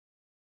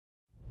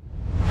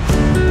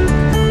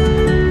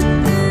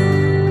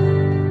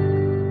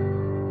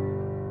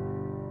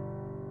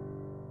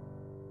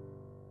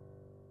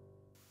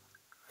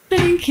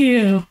Thank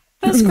you.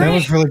 That's great. That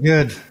was really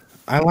good.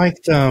 I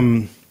liked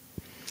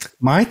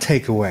my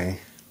takeaway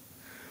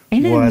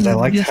was I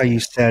liked how you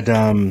said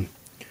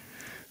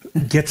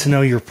get to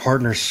know your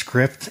partner's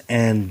script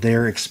and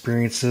their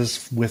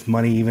experiences with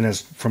money even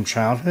as from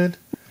childhood.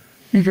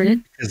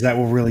 Because that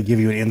will really give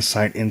you an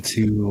insight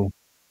into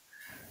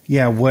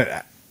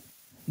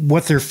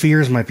what their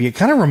fears might be. It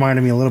kind of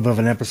reminded me a little bit of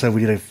an episode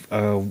we did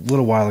a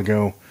little while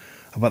ago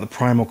about the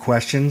primal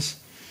questions,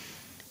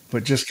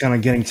 but just kind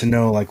of getting to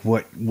know like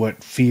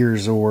what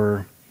fears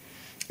or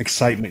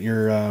excitement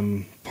your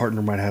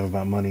partner might have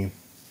about money.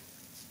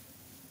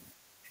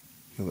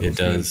 It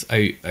does.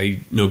 I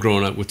know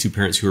growing up with two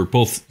parents who were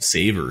both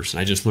savers, and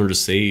I just learned to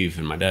save,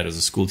 and my dad was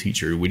a school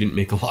teacher. We didn't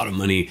make a lot of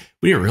money.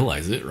 We didn't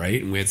realize it,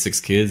 right? And we had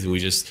 6 kids, and we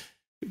just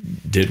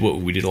did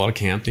a lot of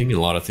camping and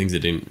a lot of things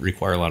that didn't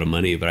require a lot of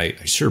money. But I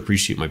sure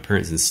appreciate my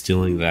parents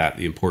instilling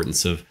the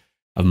importance of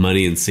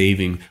money and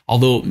saving.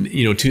 Although,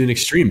 to an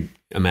extreme,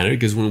 Amanda,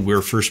 because when we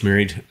were first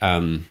married,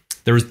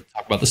 there was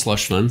talk about the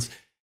slush funds.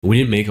 We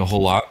didn't make a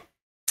whole lot.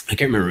 I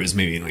can't remember, it was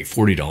maybe like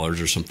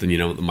 $40 or something,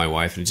 with my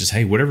wife, and just,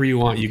 hey, whatever you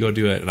want, you go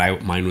do it.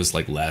 And mine was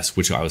like less,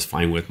 which I was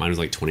fine with. Mine was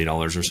like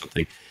 $20 or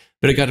something,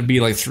 but it got to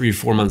be like 3 or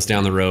 4 months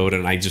down the road.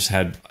 And I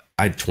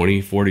had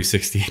 20, 40,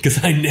 60,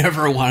 because I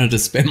never wanted to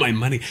spend my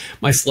money.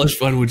 My slush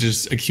fund would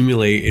just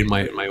accumulate in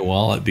my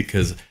wallet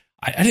because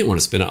I didn't want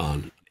to spend it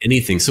on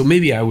anything. So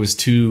maybe I was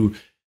too,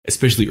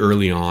 especially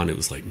early on, it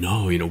was like,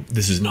 no,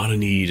 this is not a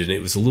need. And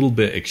it was a little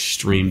bit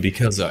extreme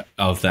because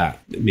of that,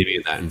 maybe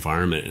in that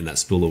environment and that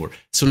spillover.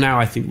 So now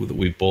I think that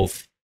we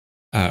both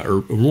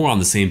are more on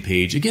the same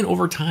page. Again,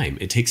 over time,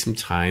 it takes some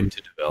time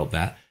to develop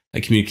that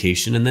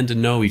communication, and then to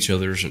know each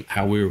other's and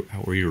how we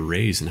were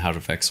raised and how it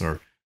affects our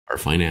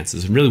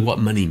finances and really what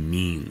money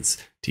means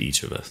to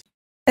each of us.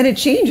 And it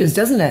changes,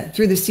 doesn't it,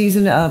 through the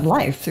season of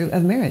life,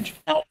 of marriage?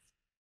 I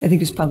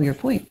think is probably your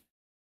point.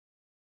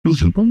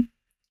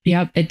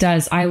 Yep, it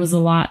does. I was a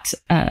lot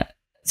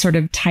sort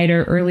of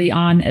tighter early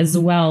on as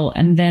well.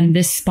 And then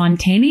this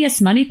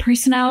spontaneous money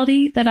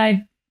personality that I've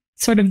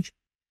sort of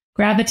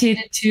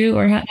gravitated to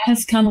or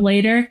has come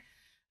later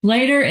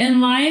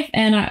in life.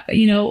 And,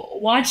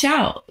 watch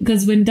out,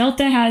 because when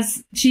Delta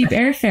has cheap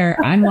airfare,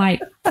 I'm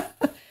like,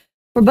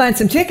 we're buying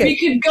some tickets. We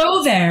could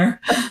go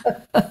there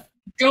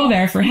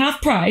for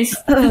half price.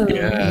 Oh,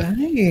 yeah.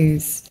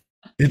 Nice.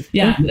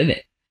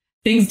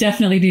 Things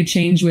definitely do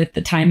change with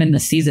the time and the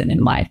season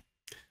in life.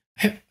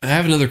 I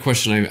have another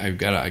question I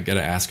got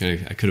to ask. I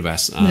could have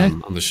asked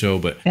on the show,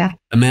 but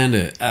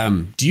Amanda,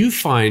 do you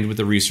find with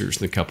the research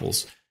in the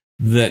couples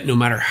that no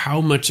matter how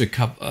much a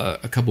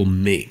couple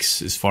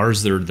makes as far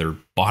as their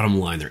bottom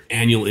line, their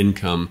annual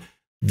income,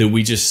 that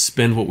we just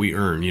spend what we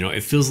earn?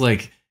 It feels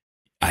like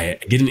I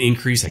get an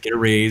increase, I get a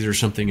raise or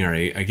something, or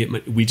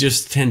we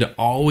just tend to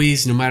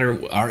always, no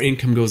matter our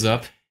income goes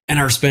up, and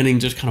our spending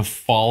just kind of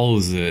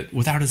follows it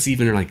without us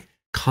even like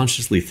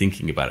consciously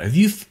thinking about it. Have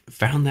you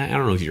found that? I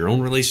don't know if your own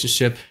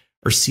relationship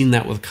or seen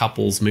that with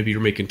couples. Maybe you're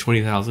making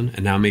 20,000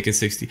 and now I'm making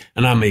 60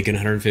 and I'm making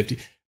 150.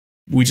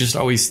 We just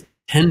always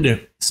tend to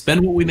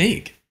spend what we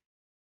make.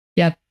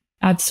 Yep,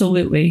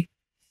 absolutely.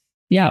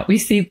 Yeah, we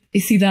see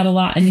that a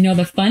lot. And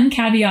the fun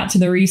caveat to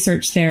the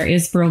research there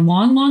is for a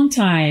long, long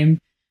time,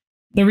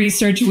 the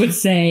research would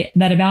say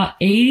that about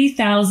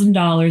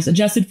 $80,000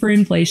 adjusted for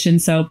inflation.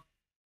 So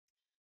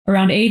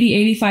around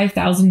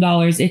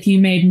 $85,000. If you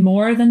made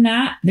more than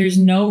that, there's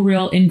no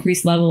real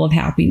increased level of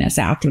happiness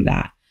after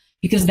that,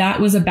 because that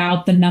was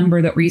about the number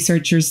that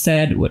researchers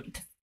said would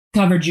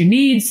covered your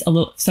needs,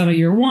 some of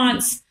your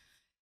wants,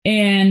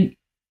 and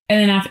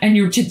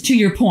you're to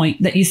your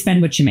point that you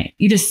spend what you make.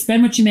 You just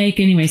spend what you make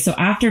anyway. So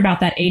after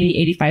about that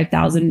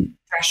 85,000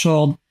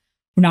 threshold,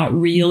 we're not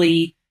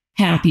really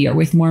happier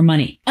with more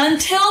money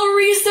until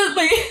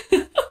recently.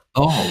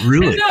 Oh,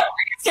 really?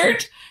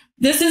 Research.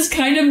 This is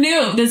kind of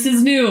new. This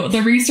is new.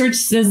 The research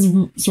is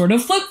sort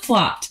of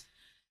flip-flopped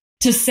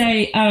to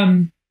say,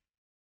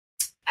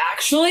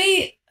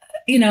 actually,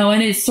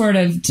 and it's sort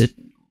of,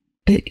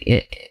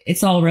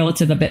 it's all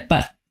relative a bit,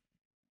 but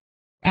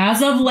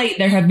as of late,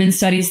 there have been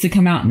studies to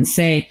come out and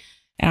say,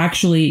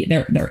 actually,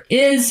 there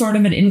is sort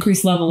of an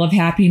increased level of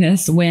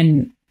happiness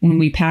when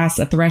we pass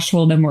a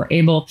threshold and we're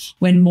able,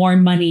 when more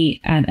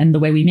money and the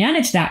way we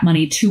manage that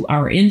money to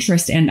our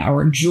interest and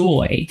our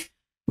joy,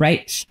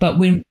 right? But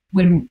when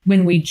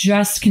we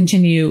just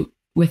continue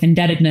with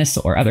indebtedness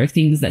or other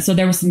things so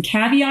there were some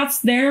caveats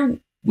there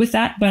with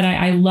that, but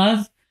I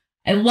love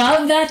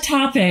that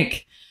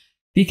topic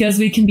because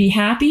we can be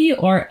happy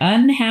or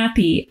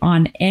unhappy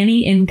on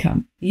any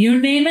income. You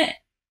name it,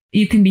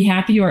 you can be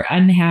happy or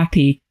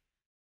unhappy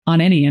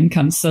on any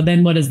income. So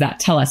then what does that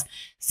tell us?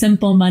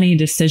 Simple money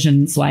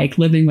decisions like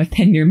living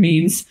within your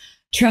means,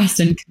 trust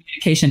and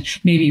communication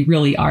maybe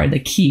really are the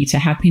key to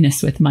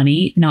happiness with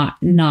money, not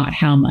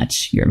how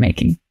much you're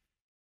making.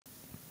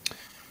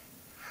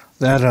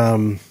 That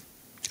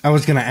I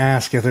was going to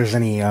ask if there's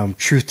any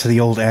truth to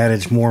the old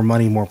adage, more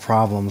money, more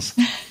problems.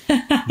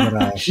 But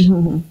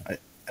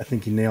I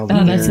think you nailed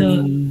it. That's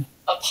a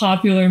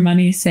popular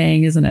money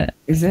saying, isn't it?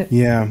 Is it?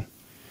 Yeah.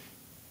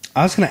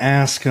 I was going to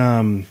ask,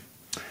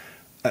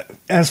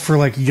 as for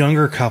like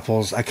younger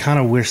couples, I kind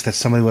of wish that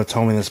somebody would have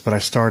told me this, but I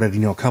started,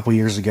 a couple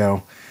years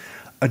ago.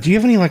 Do you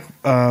have any like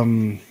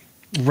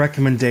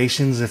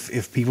recommendations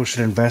if people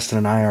should invest in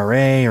an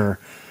IRA or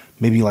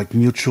maybe like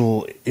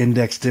mutual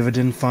index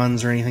dividend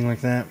funds or anything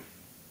like that?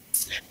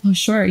 Oh,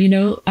 sure.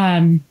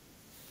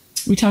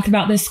 We talk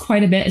about this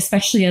quite a bit,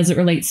 especially as it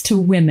relates to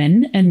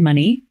women and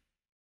money.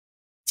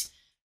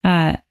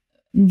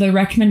 The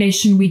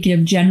recommendation we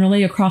give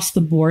generally across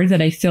the board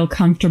that I feel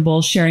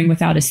comfortable sharing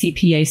without a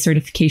CPA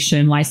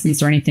certification,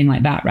 license, or anything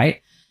like that, right,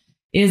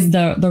 is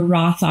the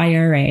Roth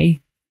IRA.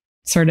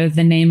 Sort of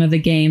the name of the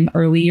game.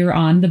 Earlier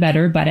on, the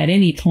better. But at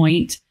any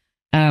point,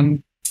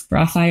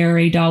 Roth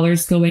IRA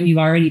dollars go in. You've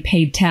already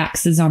paid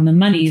taxes on the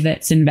money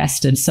that's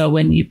invested. So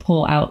when you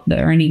pull out the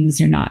earnings,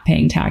 you're not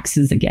paying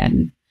taxes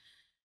again.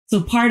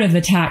 So part of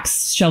the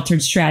tax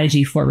sheltered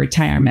strategy for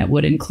retirement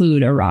would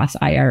include a Roth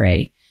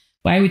IRA.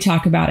 Why we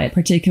talk about it,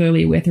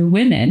 particularly with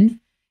women,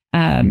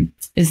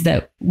 is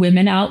that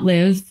women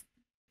outlive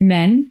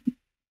men.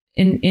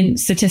 In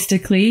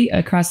statistically,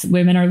 across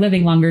women are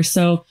living longer.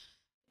 So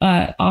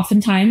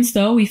oftentimes,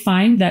 though, we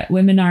find that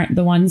women aren't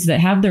the ones that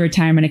have the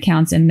retirement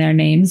accounts in their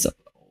names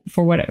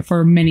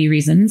for many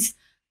reasons.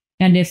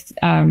 And if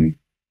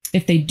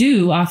they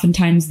do,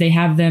 oftentimes they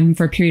have them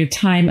for a period of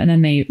time and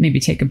then they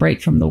maybe take a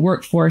break from the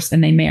workforce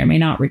and they may or may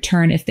not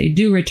return. If they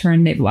do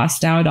return, they've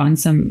lost out on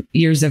some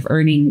years of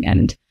earning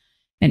and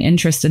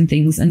interest in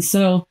things. And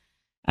so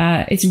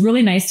it's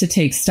really nice to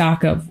take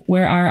stock of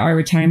where are our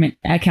retirement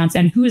accounts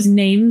and whose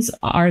names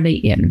are they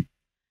in.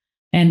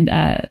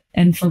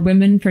 And for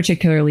women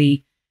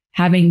particularly,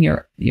 having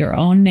your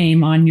own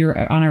name on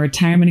a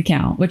retirement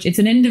account, which it's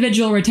an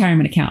individual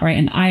retirement account, right?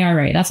 An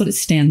IRA, that's what it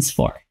stands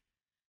for.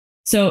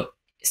 So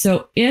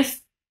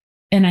if,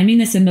 and I mean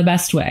this in the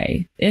best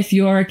way, if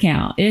your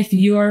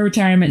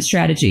retirement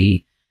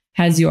strategy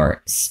has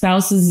your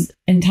spouse's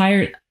in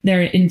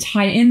their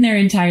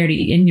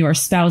entirety in your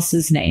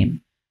spouse's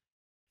name,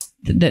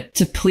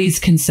 to please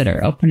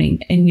consider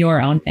opening in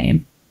your own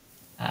name.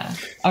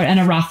 And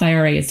a Roth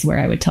IRA is where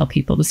I would tell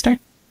people to start.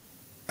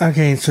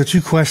 Okay, so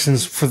 2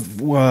 questions.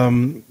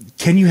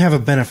 Can you have a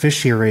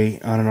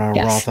beneficiary on a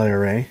Yes. Roth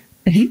IRA?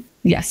 Mm-hmm.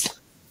 Yes.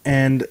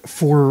 And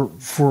for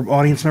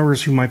audience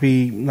members who might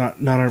be not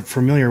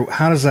familiar,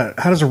 how does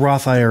a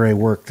Roth IRA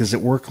work? Does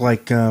it work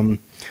like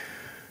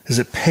does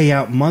it pay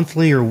out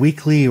monthly or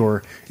weekly,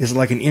 or is it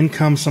like an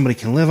income somebody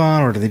can live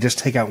on, or do they just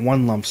take out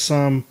one lump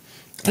sum?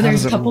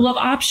 There's a couple of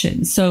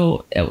options.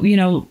 So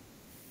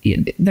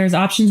there's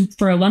options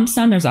for a lump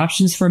sum. There's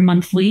options for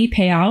monthly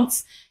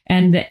payouts,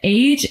 and the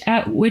age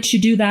at which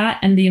you do that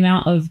and the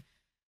amount of,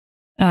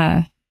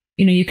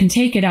 you can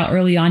take it out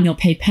early on. You'll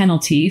pay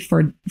penalty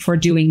for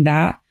doing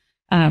that.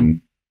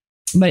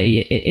 But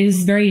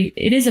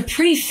it is a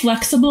pretty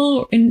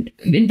flexible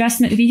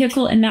investment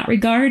vehicle in that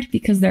regard,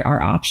 because there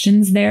are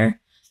options there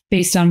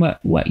based on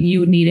what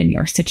you need in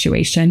your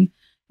situation.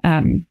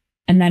 And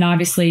then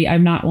obviously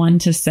I'm not one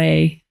to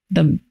say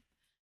I'm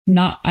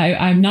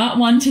not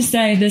one to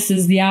say this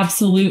is the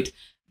absolute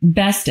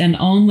best and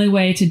only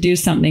way to do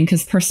something,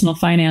 because personal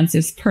finance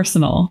is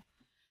personal.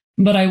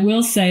 But I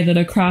will say that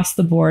across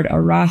the board,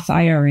 a Roth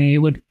IRA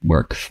would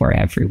work for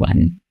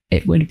everyone.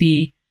 It would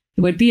be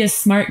a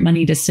smart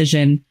money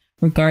decision,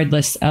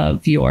 regardless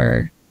of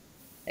your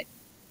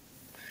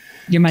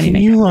money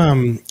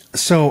maker.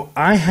 So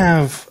I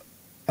have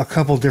a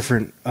couple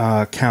different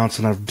accounts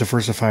in a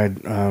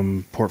diversified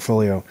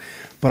portfolio,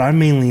 but I'm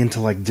mainly into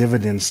like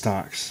dividend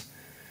stocks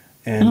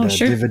and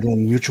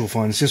dividend mutual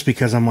funds, just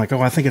because I'm like,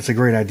 I think it's a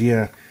great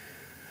idea.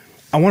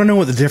 I want to know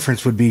what the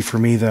difference would be for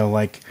me, though.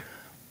 Like,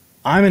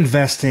 I'm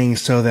investing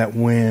so that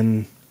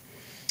when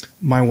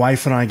my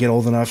wife and I get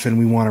old enough and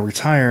we want to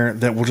retire,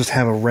 that we'll just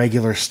have a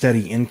regular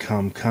steady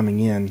income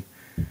coming in,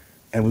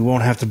 and we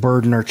won't have to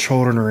burden our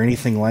children or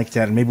anything like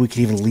that. And maybe we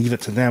can even leave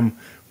it to them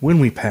when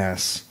we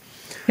pass.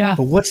 Yeah.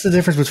 But what's the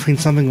difference between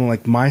something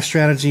like my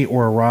strategy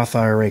or a Roth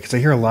IRA? Because I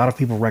hear a lot of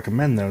people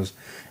recommend those,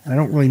 and I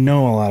don't really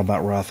know a lot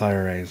about Roth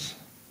IRAs.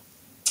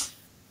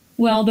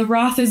 Well, the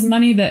Roth is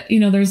money that,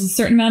 there's a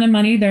certain amount of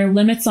money. There are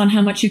limits on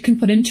how much you can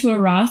put into a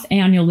Roth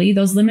annually.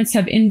 Those limits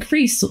have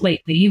increased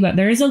lately, but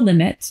there is a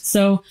limit.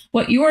 So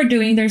what you're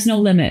doing, there's no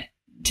limit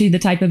to the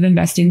type of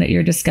investing that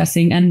you're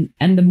discussing. And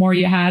the more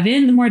you have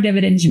in, the more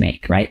dividends you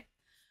make, right?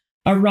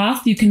 A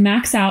Roth, you can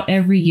max out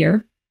every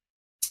year.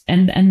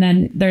 And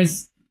then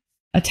there's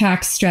a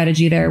tax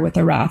strategy there with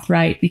a Roth,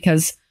 right?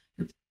 Because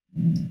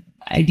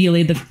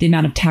ideally the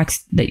amount of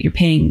tax that you're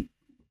paying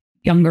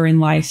younger in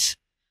life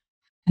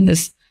and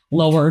this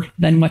lower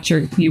than what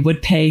you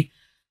would pay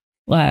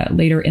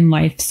later in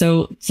life.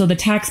 So the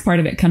tax part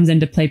of it comes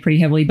into play pretty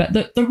heavily. But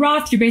the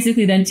Roth, you're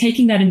basically then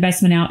taking that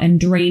investment out and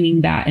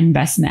draining that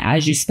investment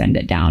as you spend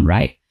it down,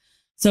 right?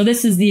 So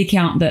this is the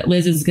account that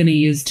Liz is going to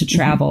use to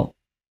travel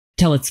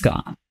till it's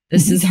gone.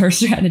 This is her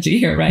strategy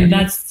here, right?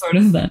 That's sort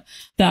of that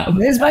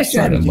is my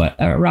strategy. Sort of what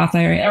a Roth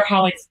IRA or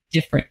how it's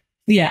different.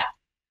 Yeah.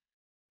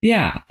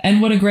 Yeah.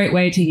 And what a great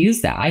way to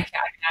use that. I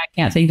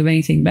can't think of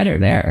anything better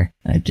there.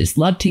 I just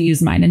love to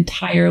use mine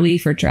entirely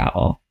for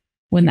travel.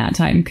 when that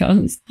time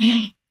comes.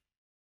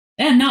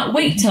 And not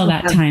wait till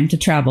that time to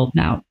travel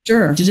now.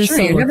 Sure. Just sure.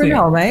 so You we're never clear.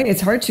 know, right?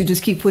 It's hard to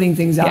just keep putting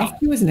things off,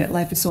 too, isn't it?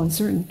 Life is so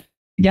uncertain.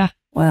 Yeah.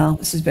 Well,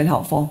 this has been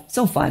helpful.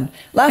 So fun.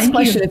 Last Thank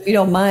question, you. if you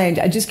don't mind.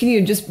 Can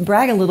you just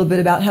brag a little bit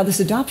about how this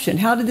adoption,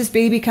 how did this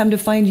baby come to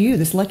find you,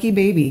 this lucky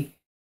baby?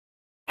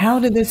 How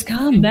did this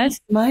come? That's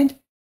mind?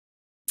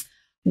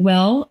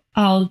 Well,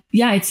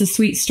 it's a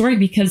sweet story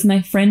because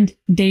my friend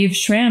Dave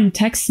Schramm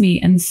texts me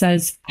and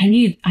says, I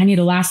need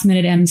a last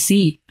minute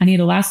MC. I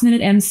need a last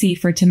minute MC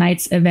for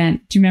tonight's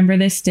event. Do you remember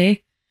this, Dave?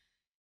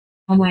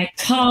 And I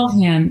call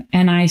him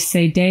and I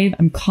say, Dave,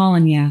 I'm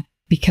calling you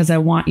because I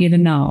want you to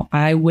know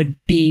I would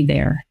be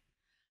there.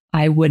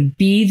 I would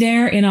be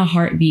there in a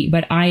heartbeat,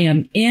 but I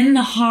am in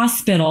the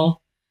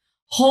hospital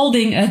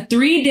holding a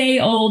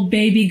 3-day-old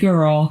baby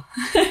girl.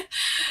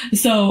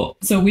 So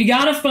we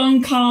got a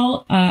phone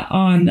call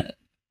on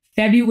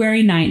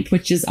February 9th,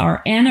 which is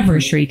our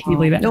anniversary. Can you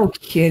believe it? No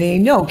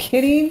kidding. No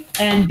kidding.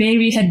 And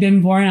baby had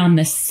been born on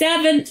the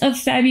 7th of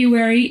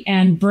February,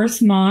 and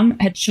birth mom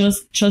had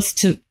chose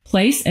to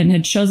place and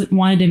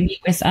wanted to meet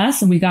with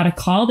us. And we got a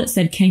call that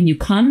said, can you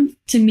come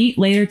to meet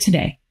later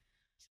today?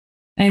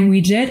 And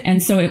we did.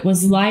 And so it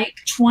was like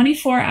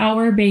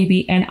 24-hour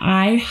baby. And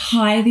I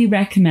highly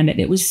recommend it.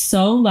 It was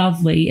so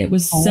lovely. It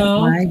was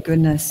Oh my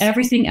goodness.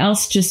 everything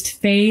else just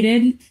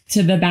faded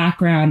to the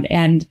background.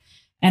 And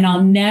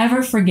I'll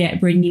never forget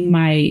bringing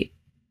my,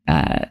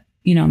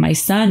 my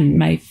son,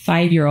 my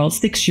 5-year-old,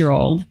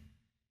 6-year-old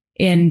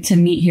in to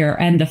meet here.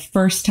 And the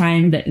first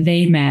time that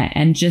they met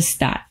and just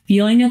that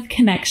feeling of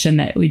connection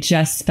that we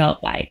just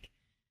felt like,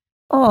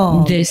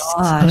 Oh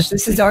gosh,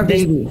 this is our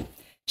baby.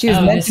 She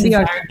was meant to be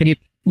our baby.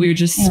 We were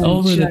just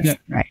over the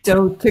right.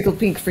 So tickled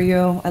pink for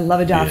you. I love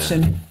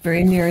adoption. Yeah.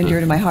 Very near and dear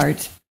to my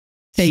heart.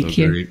 Thank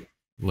you. Great.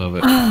 Love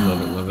it.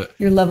 Love it. Love it.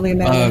 You're lovely,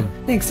 Amanda.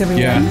 Thanks,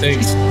 everyone. Yeah,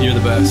 thanks. You're the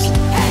best.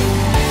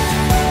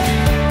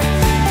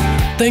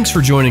 Thanks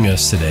for joining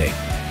us today.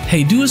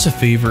 Hey, do us a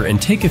favor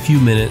and take a few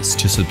minutes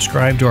to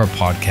subscribe to our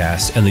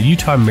podcast and the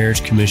Utah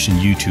Marriage Commission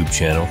YouTube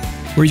channel,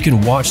 where you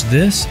can watch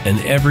this and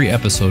every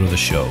episode of the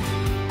show.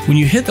 When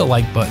you hit the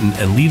like button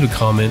and leave a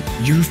comment,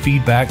 your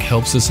feedback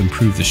helps us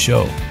improve the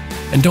show.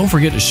 And don't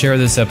forget to share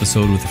this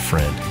episode with a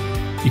friend.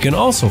 You can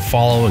also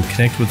follow and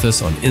connect with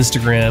us on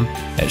Instagram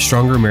at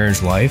Stronger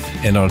Marriage Life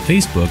and on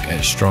Facebook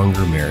at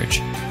Stronger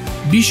Marriage.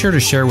 Be sure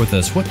to share with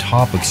us what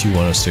topics you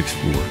want us to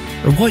explore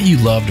or what you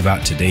loved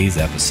about today's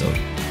episode.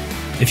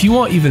 If you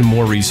want even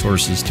more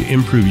resources to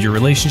improve your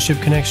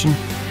relationship connection,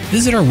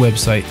 visit our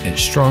website at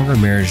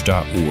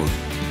strongermarriage.org,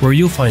 where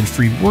you'll find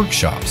free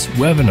workshops,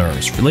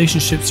 webinars,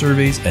 relationship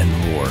surveys, and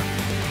more.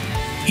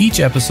 Each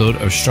episode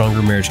of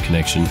Stronger Marriage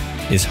Connection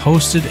is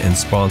hosted and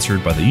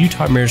sponsored by the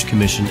Utah Marriage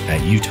Commission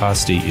at Utah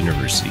State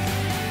University.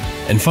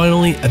 And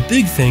finally, a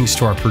big thanks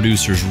to our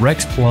producers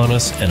Rex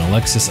Polanis and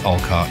Alexis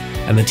Alcott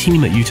and the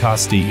team at Utah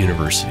State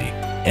University.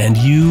 And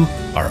you,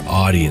 our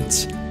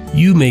audience.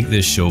 You make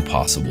this show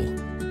possible.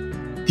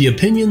 The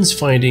opinions,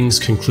 findings,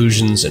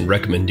 conclusions, and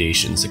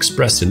recommendations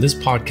expressed in this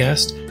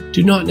podcast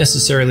do not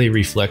necessarily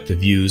reflect the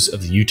views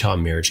of the Utah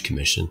Marriage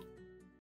Commission.